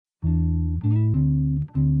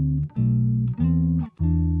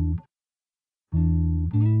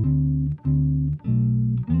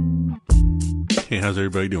Hey, how's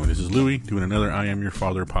everybody doing? This is Louie doing another I Am Your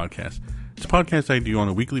Father podcast. It's a podcast I do on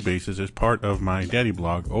a weekly basis as part of my daddy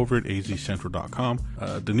blog over at azcentral.com,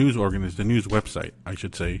 the news website, I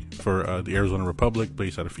should say, for the Arizona Republic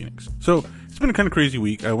based out of Phoenix. So it's been a kind of crazy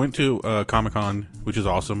week. I went to Comic-Con, which is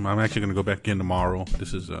awesome. I'm actually going to go back again tomorrow.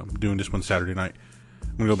 This is doing this one Saturday night.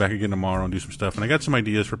 I'm going to go back again tomorrow and do some stuff. And I got some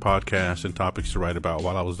ideas for podcasts and topics to write about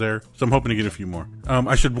while I was there. So I'm hoping to get a few more.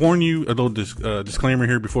 I should warn you, a little disclaimer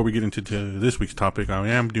here before we get into this week's topic. I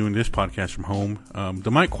am doing this podcast from home.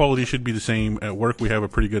 The mic quality should be the same. At work, we have a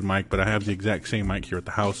pretty good mic, but I have the exact same mic here at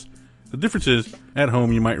the house. The difference is, at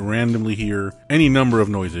home, you might randomly hear any number of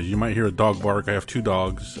noises. You might hear a dog bark. I have two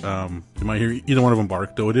dogs. You might hear either one of them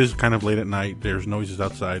bark, though it is kind of late at night. There's noises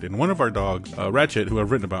outside. And one of our dogs, Ratchet, who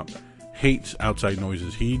I've written about, hates outside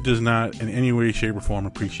noises. He does not in any way, shape, or form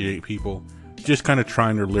appreciate people just kind of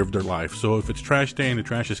trying to live their life. So if it's trash day and the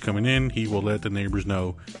trash is coming in, he will let the neighbors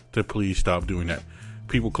know to please stop doing that.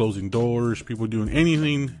 People closing doors, people doing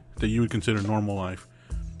anything that you would consider normal life,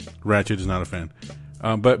 Ratchet is not a fan.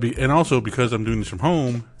 And also because I'm doing this from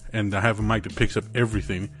home and I have a mic that picks up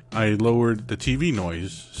everything, I lowered the TV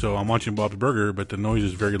noise. So I'm watching Bob's Burger, but the noise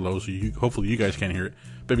is very low, so hopefully you guys can't hear it.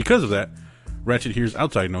 But because of that, Ratchet hears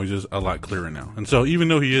outside noises a lot clearer now. And so even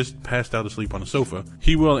though he is passed out asleep on the sofa,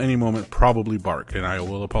 he will at any moment probably bark, and I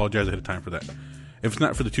will apologize ahead of time for that. If it's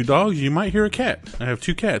not for the two dogs, you might hear a cat. I have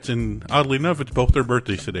two cats, and oddly enough, it's both their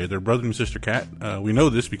birthdays today. They're brother and sister cat. We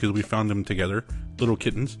know this because we found them together, little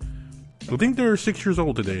kittens. I think they're 6 years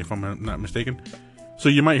old today, if I'm not mistaken. So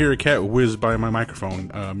you might hear a cat whiz by my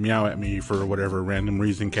microphone, meow at me for whatever random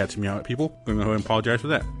reason cats meow at people. I'm going to go ahead and apologize for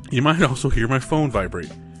that. You might also hear my phone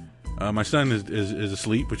vibrate. My son is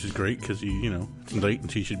asleep, which is great because it's late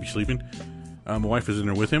and he should be sleeping. My wife is in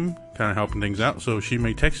there with him, kind of helping things out, so she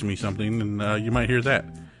may text me something, and you might hear that.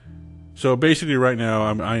 So basically, right now,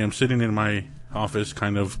 I am sitting in my office,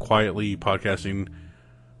 kind of quietly podcasting,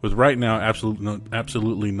 with right now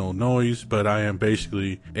absolutely no noise, but I am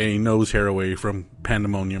basically a nose hair away from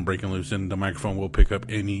pandemonium breaking loose, and the microphone will pick up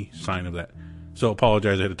any sign of that. So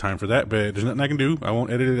apologize ahead of time for that, but there's nothing I can do. I won't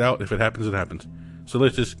edit it out. If it happens, it happens. So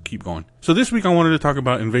let's just keep going. So this week I wanted to talk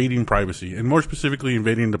about invading privacy, and more specifically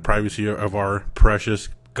invading the privacy of our precious,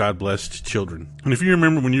 God-blessed children. And if you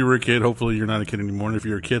remember when you were a kid, hopefully you're not a kid anymore, and if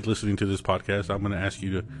you're a kid listening to this podcast, I'm going to ask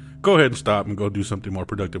you to go ahead and stop and go do something more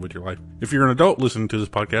productive with your life. If you're an adult listening to this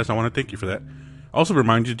podcast, I want to thank you for that. Also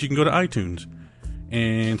remind you that you can go to iTunes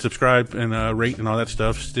and subscribe and rate and all that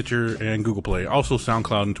stuff, Stitcher and Google Play. Also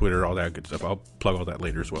SoundCloud and Twitter, all that good stuff. I'll plug all that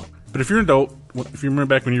later as well. But if you're an adult, if you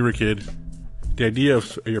remember back when you were a kid, the idea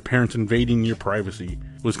of your parents invading your privacy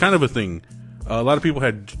was kind of a thing. A lot of people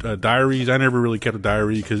had diaries. I never really kept a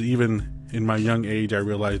diary because even in my young age, I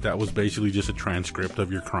realized that was basically just a transcript of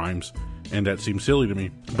your crimes, and that seemed silly to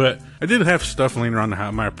me. But I did have stuff laying around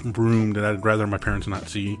my room that I'd rather my parents not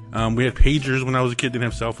see. We had pagers when I was a kid. Didn't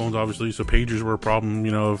have cell phones, obviously, so pagers were a problem,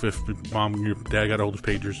 if mom and your dad got hold of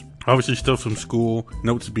pagers. Obviously, stuff from school,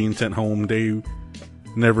 notes being sent home, they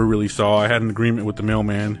never really saw. I had an agreement with the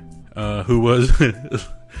mailman, who was...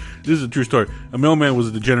 This is a true story. A mailman was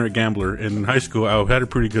a degenerate gambler, and in high school I had a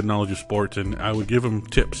pretty good knowledge of sports, and I would give him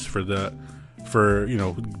tips for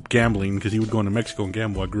gambling because he would go into Mexico and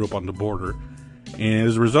gamble. I grew up on the border, and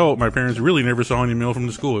as a result, my parents really never saw any mail from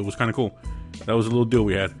the school. It was kind of cool. That was a little deal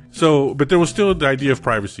we had. So, but there was still the idea of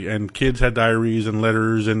privacy, and kids had diaries and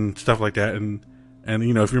letters and stuff like that, and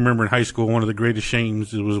if you remember in high school, one of the greatest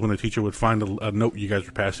shames was when a teacher would find a note you guys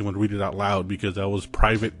were passing, would read it out loud because that was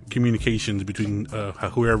private communications between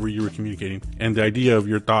whoever you were communicating. And the idea of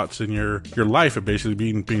your thoughts and your life of basically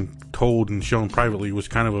being told and shown privately was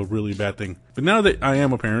kind of a really bad thing. But now that I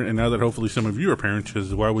am a parent, and now that hopefully some of you are parents,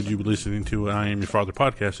 because why would you be listening to an I Am Your Father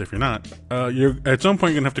podcast if you're not? You're at some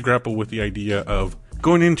point going to have to grapple with the idea of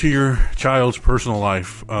going into your child's personal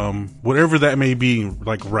life, whatever that may be,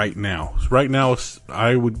 like right now. Right now,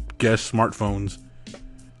 I would guess smartphones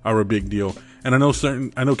are a big deal. And I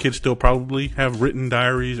know kids still probably have written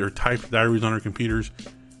diaries or typed diaries on their computers,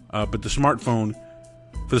 but the smartphone,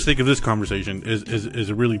 for the sake of this conversation, is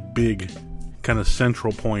a really big kind of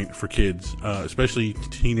central point for kids, especially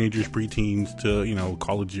teenagers, preteens to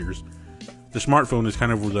college years. The smartphone is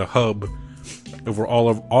kind of the hub of where all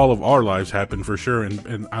of our lives happen for sure,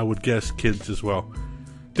 and I would guess kids as well.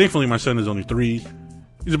 Thankfully, my son is only 3.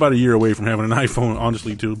 He's about a year away from having an iPhone,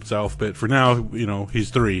 honestly, to himself. But for now, he's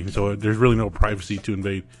 3, so there's really no privacy to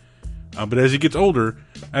invade. But as he gets older,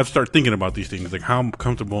 I have to start thinking about these things, like how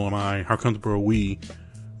comfortable am I? How comfortable are we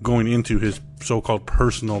going into his so-called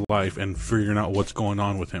personal life and figuring out what's going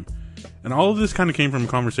on with him? And all of this kind of came from a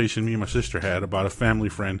conversation me and my sister had about a family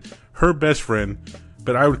friend. Her best friend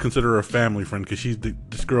but I would consider her a family friend because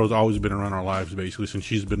this girl's always been around our lives basically since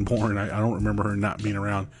she's been born. I don't remember her not being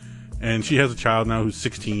around. And she has a child now who's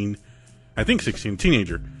 16, I think 16,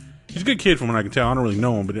 teenager. He's a good kid from what I can tell. I don't really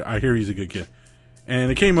know him, but I hear he's a good kid. And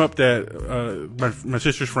it came up that my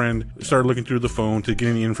sister's friend started looking through the phone to get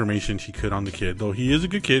any information she could on the kid. Though he is a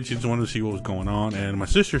good kid, she just wanted to see what was going on. And my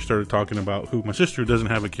sister started talking about who my sister doesn't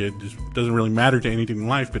have a kid, just doesn't really matter to anything in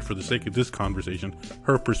life. But for the sake of this conversation,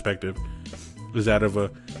 her perspective is that of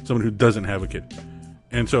someone who doesn't have a kid.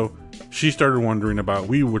 And so she started wondering about,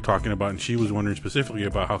 we were talking about, and she was wondering specifically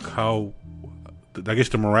about how I guess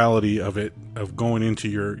the morality of it, of going into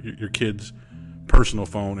your kid's personal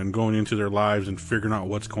phone and going into their lives and figuring out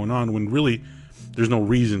what's going on when really there's no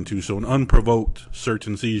reason to. So an unprovoked search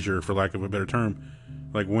and seizure, for lack of a better term,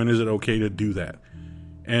 like when is it okay to do that?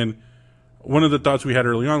 And one of the thoughts we had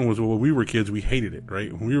early on was, well, when we were kids, we hated it,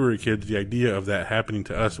 right? When we were kids, the idea of that happening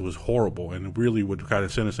to us was horrible and it really would kind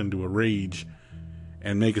of send us into a rage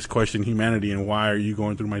and make us question humanity and why are you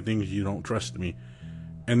going through my things? You don't trust me.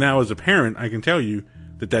 And now as a parent, I can tell you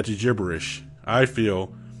that that's gibberish. I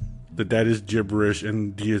feel that is gibberish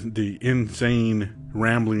and the insane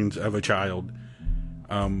ramblings of a child,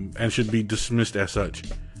 and should be dismissed as such.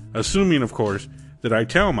 Assuming, of course, that I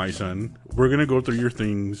tell my son, we're going to go through your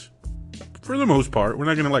things for the most part. We're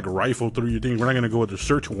not going to like rifle through your things. We're not going to go with a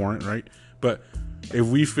search warrant, right? But if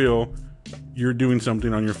we feel you're doing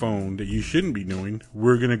something on your phone that you shouldn't be doing,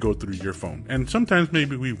 we're going to go through your phone. And sometimes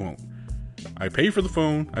maybe we won't. I pay for the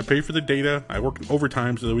phone, I pay for the data, I work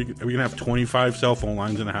overtime so that we can have 25 cell phone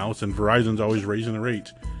lines in the house, and Verizon's always raising the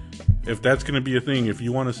rates. If that's going to be a thing, if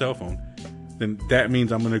you want a cell phone, then that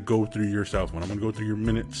means I'm going to go through your cell phone. I'm going to go through your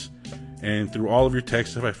minutes and through all of your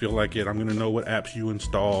texts if I feel like it. I'm going to know what apps you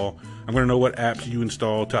install. I'm going to know what apps you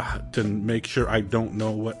install to make sure I don't know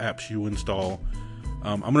what apps you install.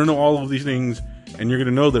 I'm going to know all of these things, and you're going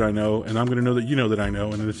to know that I know, and I'm going to know that you know that I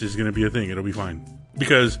know, and it's just going to be a thing. It'll be fine.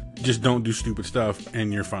 Because just don't do stupid stuff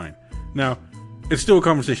and you're fine. Now, it's still a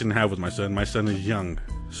conversation to have with my son. My son is young,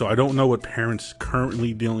 so I don't know what parents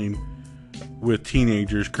currently dealing with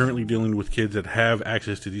teenagers, currently dealing with kids that have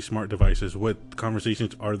access to these smart devices. What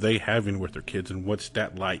conversations are they having with their kids, and what's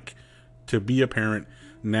that like to be a parent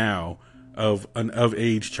now of an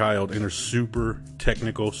of-age child in a super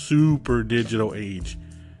technical, super digital age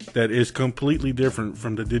that is completely different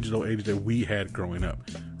from the digital age that we had growing up,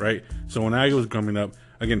 right? So when I was growing up,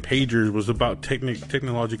 again, pagers was about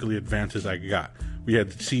technologically advanced as I got. We had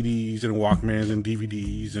CDs and Walkmans and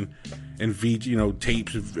DVDs and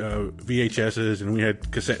tapes, VHSs, and we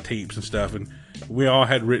had cassette tapes and stuff. And we all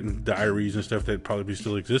had written diaries and stuff that probably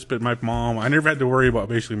still exist. But my mom, I never had to worry about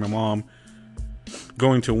basically my mom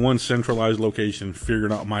going to one centralized location,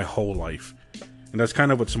 figuring out my whole life. And that's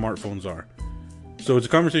kind of what smartphones are. So it's a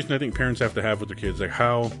conversation I think parents have to have with their kids. Like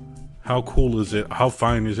how cool is it? How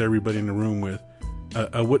fine is everybody in the room with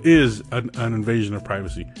what is an invasion of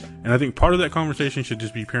privacy? And I think part of that conversation should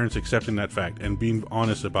just be parents accepting that fact and being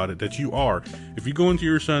honest about it. That you are, if you go into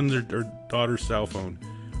your son's or daughter's cell phone,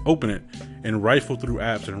 open it and rifle through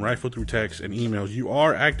apps and rifle through texts and emails, you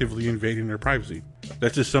are actively invading their privacy.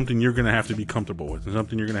 That's just something you're going to have to be comfortable with and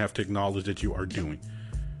something you're going to have to acknowledge that you are doing.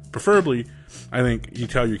 Preferably, I think you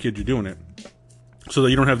tell your kid you're doing it, so that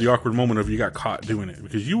you don't have the awkward moment of you got caught doing it,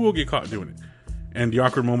 because you will get caught doing it. And the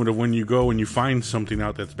awkward moment of when you go and you find something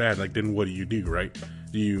out that's bad, like then what do, right?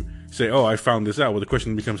 Do you say, oh, I found this out? Well, the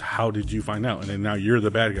question becomes, how did you find out? And then now you're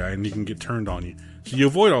the bad guy and you can get turned on you. So you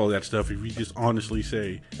avoid all of that stuff if you just honestly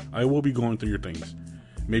say, I will be going through your things.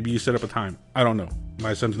 Maybe you set up a time. I don't know.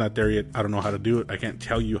 My son's not there yet. I don't know how to do it. I can't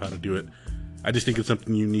tell you how to do it. I just think it's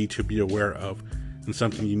something you need to be aware of and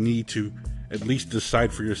something you need to at least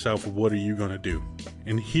decide for yourself, what are you going to do?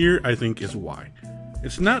 And here, I think, is why.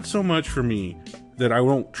 It's not so much for me that I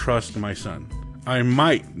won't trust my son. I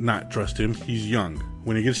might not trust him. He's young.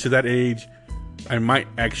 When he gets to that age, I might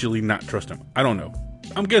actually not trust him. I don't know.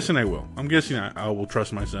 I'm guessing I will. I'm guessing I will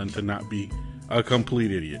trust my son to not be a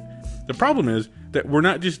complete idiot. The problem is that we're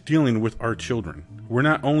not just dealing with our children. We're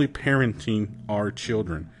not only parenting our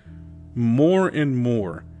children. More and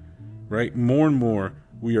more, right? More and more,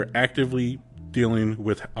 we are actively dealing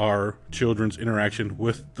with our children's interaction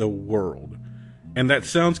with the world. And that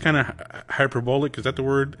sounds kind of hyperbolic. Is that the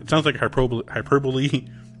word? It sounds like hyperbole.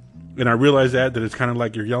 And I realize that it's kind of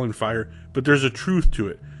like you're yelling fire. But there's a truth to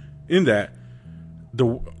it. In that,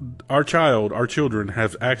 our children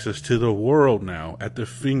have access to the world now at the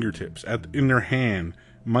fingertips, in their hand.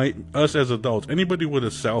 Us as adults, anybody with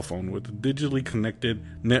a cell phone, with a digitally connected,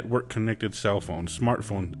 network connected cell phone,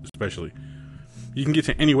 smartphone especially, you can get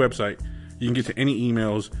to any website, you can get to any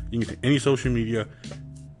emails, you can get to any social media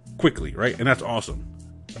quickly, right? And that's awesome.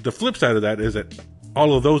 The flip side of that is that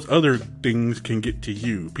all of those other things can get to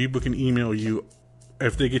you. People can email you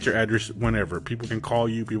if they get your address whenever. People can call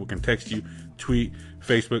you, people can text you, tweet,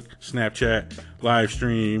 Facebook, Snapchat, live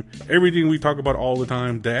stream, everything we talk about all the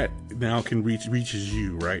time, that now can reaches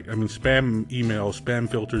you, right? I mean, spam emails, spam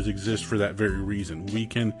filters exist for that very reason. We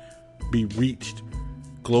can be reached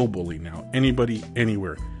globally now. Anybody,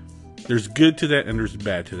 anywhere. There's good to that and there's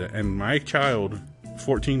bad to that. And my child,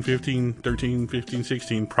 14, 15, 13, 15,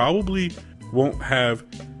 16, probably won't have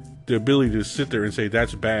the ability to sit there and say,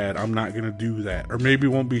 that's bad, I'm not going to do that. Or maybe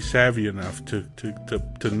won't be savvy enough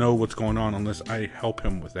to know what's going on unless I help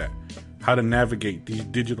him with that. How to navigate these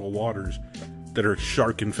digital waters that are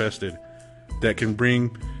shark infested, that can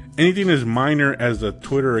bring anything as minor as a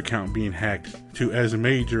Twitter account being hacked to as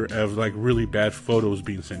major as like really bad photos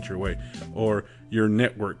being sent your way, or your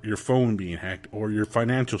network, your phone being hacked, or your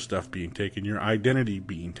financial stuff being taken, your identity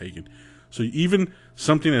being taken. So even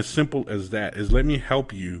something as simple as that is, let me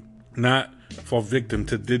help you not fall victim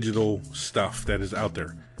to digital stuff that is out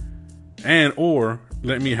there. And or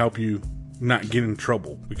let me help you not get in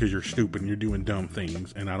trouble because you're stupid and you're doing dumb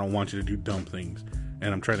things, and I don't want you to do dumb things,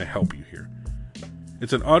 and I'm trying to help you here.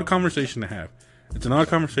 It's an odd conversation to have. It's an odd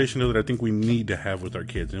conversation that I think we need to have with our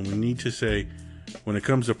kids, and we need to say, when it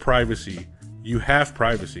comes to privacy, you have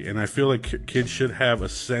privacy, and I feel like kids should have a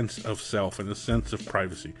sense of self and a sense of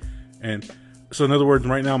privacy. And so in other words,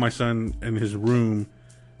 right now my son in his room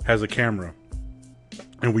has a camera,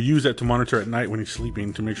 and we use that to monitor at night when he's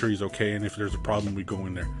sleeping to make sure he's okay, and if there's a problem we go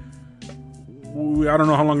in there. I don't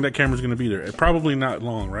know how long that camera's going to be there. Probably not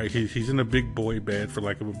long, right? He's in a big boy bed, for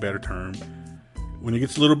lack of a better term. When he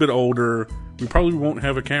gets a little bit older, we probably won't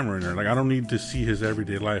have a camera in there. Like, I don't need to see his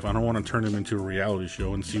everyday life. I don't want to turn him into a reality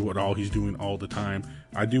show and see what all he's doing all the time.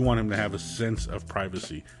 I do want him to have a sense of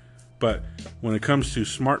privacy. But when it comes to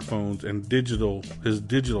smartphones and his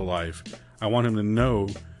digital life, I want him to know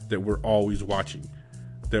that we're always watching,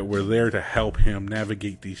 that we're there to help him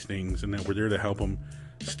navigate these things, and that we're there to help him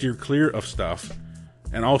steer clear of stuff.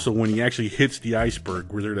 And also, when he actually hits the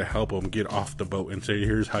iceberg, we're there to help him get off the boat and say,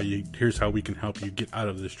 here's how we can help you get out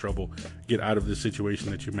of this trouble, get out of this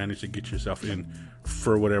situation that you managed to get yourself in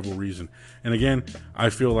for whatever reason. And again, I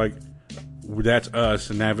feel like that's us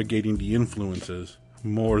navigating the influences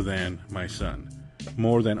more than my son,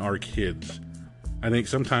 more than our kids. I think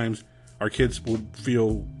sometimes our kids would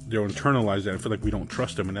feel, they'll internalize that and feel like we don't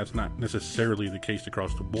trust them, and that's not necessarily the case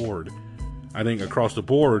across the board. I think across the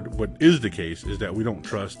board, what is the case is that we don't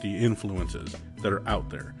trust the influences that are out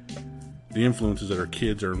there, the influences that our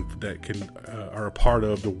kids are a part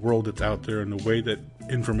of, the world that's out there, and the way that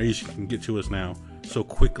information can get to us now so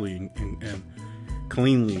quickly and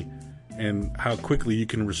cleanly, and how quickly you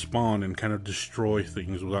can respond and kind of destroy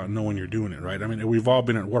things without knowing you're doing it, right? I mean, we've all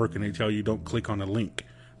been at work and they tell you don't click on a link,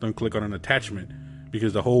 don't click on an attachment,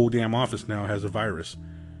 because the whole damn office now has a virus.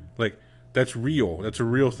 Like, that's real. That's a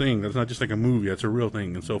real thing. That's not just like a movie. That's a real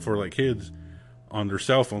thing. And so for like kids on their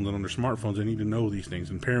cell phones and on their smartphones, they need to know these things.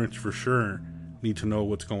 And parents for sure need to know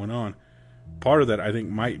what's going on. Part of that, I think,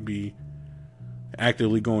 might be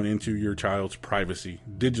actively going into your child's privacy,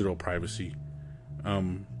 digital privacy,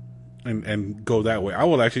 and go that way. I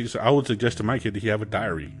would suggest to my kid that he have a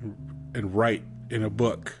diary and write in a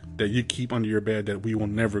book that you keep under your bed that we will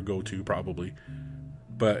never go to probably.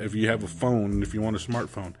 But if you have a phone, and if you want a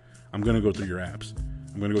smartphone, I'm going to go through your apps.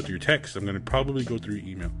 I'm going to go through your text. I'm going to probably go through your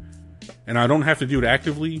email. And I don't have to do it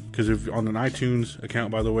actively, because if on an iTunes account,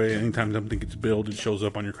 by the way, anytime something gets billed, it shows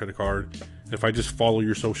up on your credit card. If I just follow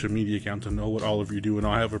your social media account to know what all of you do, and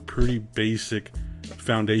I'll have a pretty basic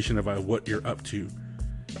foundation of what you're up to.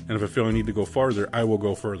 And if I feel I need to go farther, I will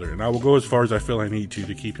go further. And I will go as far as I feel I need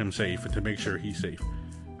to keep him safe and to make sure he's safe.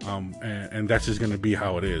 And that's just going to be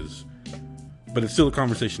how it is. But it's still a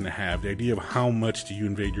conversation to have. The idea of how much do you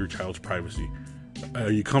invade your child's privacy? Are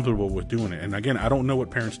you comfortable with doing it? And again, I don't know what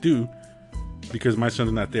parents do because my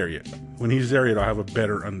son's not there yet. When he's there yet, I'll have a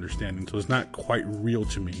better understanding. So it's not quite real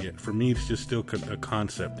to me yet. For me, it's just still a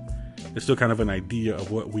concept. It's still kind of an idea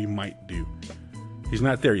of what we might do. He's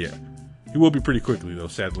not there yet. He will be pretty quickly, though,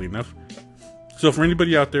 sadly enough. So for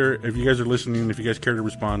anybody out there, if you guys are listening, if you guys care to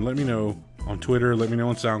respond, let me know on Twitter, let me know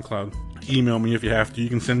on SoundCloud. Email me if you have to. You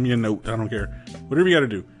can send me a note. I don't care. Whatever you got to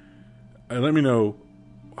do. Let me know,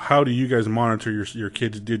 how do you guys monitor your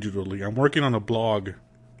kids digitally? I'm working on a blog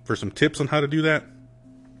for some tips on how to do that.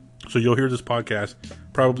 So you'll hear this podcast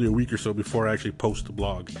probably a week or so before I actually post the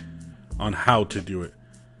blog on how to do it.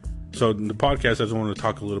 So in the podcast, I just want to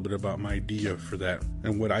talk a little bit about my idea for that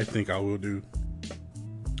and what I think I will do.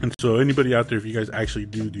 And so anybody out there, if you guys actually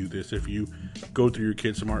do this, if you go through your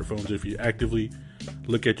kids' smartphones, if you actively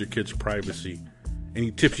look at your kids' privacy,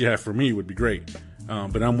 any tips you have for me would be great.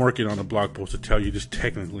 But I'm working on a blog post to tell you just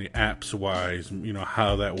technically, apps-wise,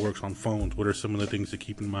 how that works on phones. What are some of the things to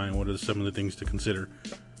keep in mind? What are some of the things to consider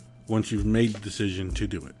once you've made the decision to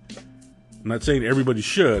do it? I'm not saying everybody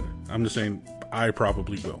should. I'm just saying I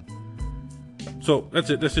probably will. So that's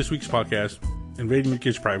it. That's this week's podcast, Invading Your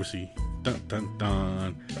Kids' Privacy. Dun, dun,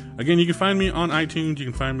 dun. Again, you can find me on iTunes, you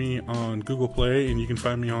can find me on Google Play, and you can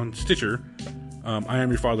find me on Stitcher. I Am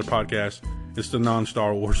Your Father Podcast. It's the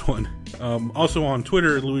non-Star Wars one. Also on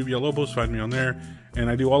Twitter, Louis Villalobos, find me on there. And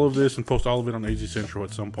I do all of this and post all of it on AZ Central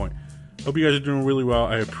at some point. Hope you guys are doing really well.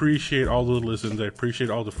 I appreciate all the listens. I appreciate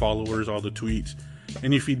all the followers, all the tweets.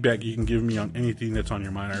 Any feedback you can give me on anything that's on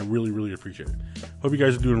your mind, I really, really appreciate it. Hope you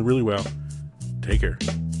guys are doing really well. Take care.